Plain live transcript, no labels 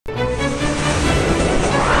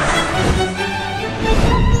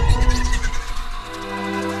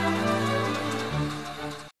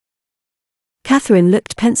Catherine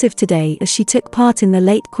looked pensive today as she took part in the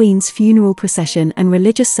late Queen's funeral procession and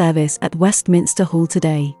religious service at Westminster Hall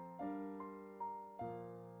today.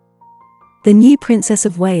 The new Princess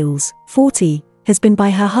of Wales, 40, has been by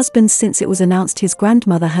her husband since it was announced his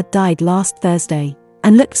grandmother had died last Thursday,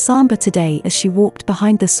 and looked somber today as she walked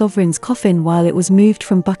behind the sovereign's coffin while it was moved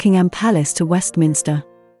from Buckingham Palace to Westminster.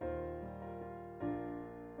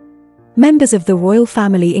 Members of the royal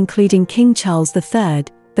family including King Charles III,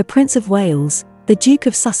 the Prince of Wales, the Duke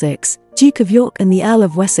of Sussex, Duke of York and the Earl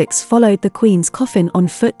of Wessex followed the Queen's coffin on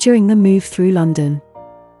foot during the move through London.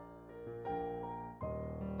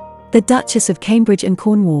 The Duchess of Cambridge and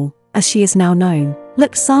Cornwall, as she is now known,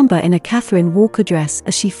 looked somber in a Catherine Walker dress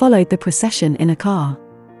as she followed the procession in a car.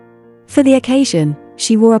 For the occasion,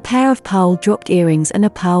 she wore a pair of pearl-dropped earrings and a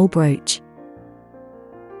pearl brooch.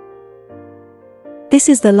 This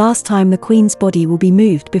is the last time the Queen's body will be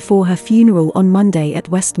moved before her funeral on Monday at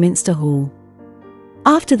Westminster Hall.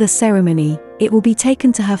 After the ceremony, it will be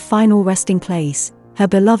taken to her final resting place, her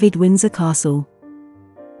beloved Windsor Castle.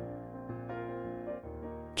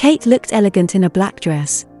 Kate looked elegant in a black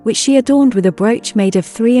dress, which she adorned with a brooch made of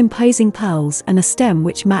 3 imposing pearls and a stem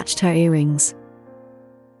which matched her earrings.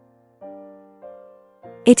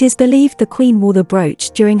 It is believed the Queen wore the brooch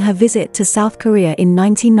during her visit to South Korea in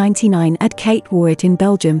 1999 and Kate wore it in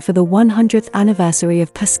Belgium for the 100th anniversary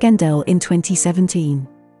of Passchendaele in 2017.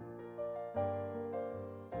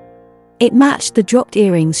 It matched the dropped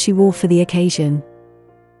earrings she wore for the occasion.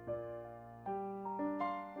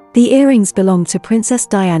 The earrings belonged to Princess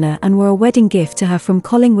Diana and were a wedding gift to her from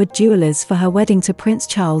Collingwood Jewellers for her wedding to Prince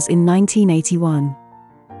Charles in 1981.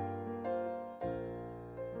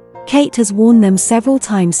 Kate has worn them several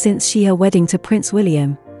times since her wedding to Prince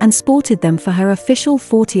William, and sported them for her official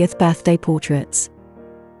 40th birthday portraits.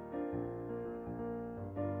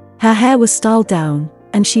 Her hair was styled down,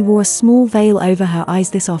 and she wore a small veil over her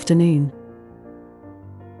eyes this afternoon.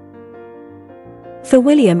 For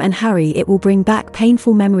William and Harry, it will bring back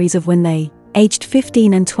painful memories of when they, aged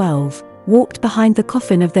 15 and 12, walked behind the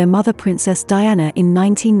coffin of their mother Princess Diana in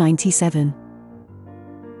 1997.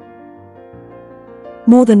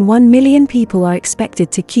 More than 1 million people are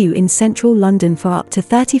expected to queue in central London for up to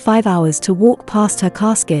 35 hours to walk past her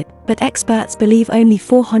casket, but experts believe only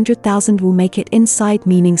 400,000 will make it inside,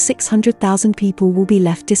 meaning 600,000 people will be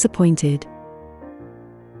left disappointed.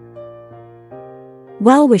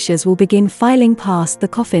 Well-wishers will begin filing past the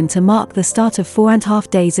coffin to mark the start of 4.5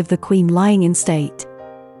 days of the Queen lying in state.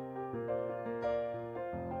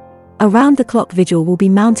 A round-the-clock vigil will be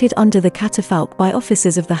mounted under the catafalque by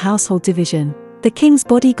officers of the Household Division, the King's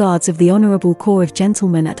Bodyguards of the Honourable Corps of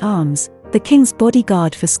Gentlemen at Arms, the King's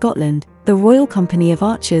Bodyguard for Scotland, the Royal Company of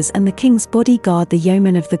Archers and the King's Bodyguard, the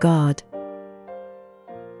Yeomen of the Guard.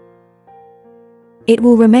 It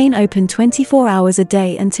will remain open 24 hours a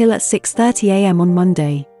day until at 6:30 a.m. on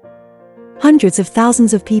Monday. Hundreds of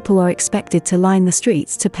thousands of people are expected to line the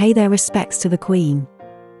streets to pay their respects to the Queen.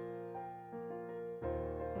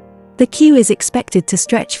 The queue is expected to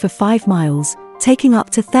stretch for 5 miles, taking up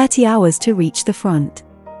to 30 hours to reach the front.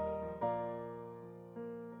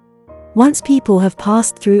 Once people have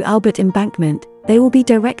passed through Albert Embankment, they will be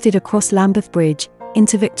directed across Lambeth Bridge,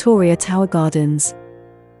 into Victoria Tower Gardens.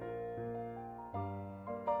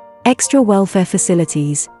 Extra welfare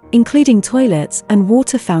facilities, including toilets and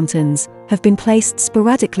water fountains, have been placed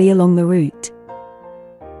sporadically along the route.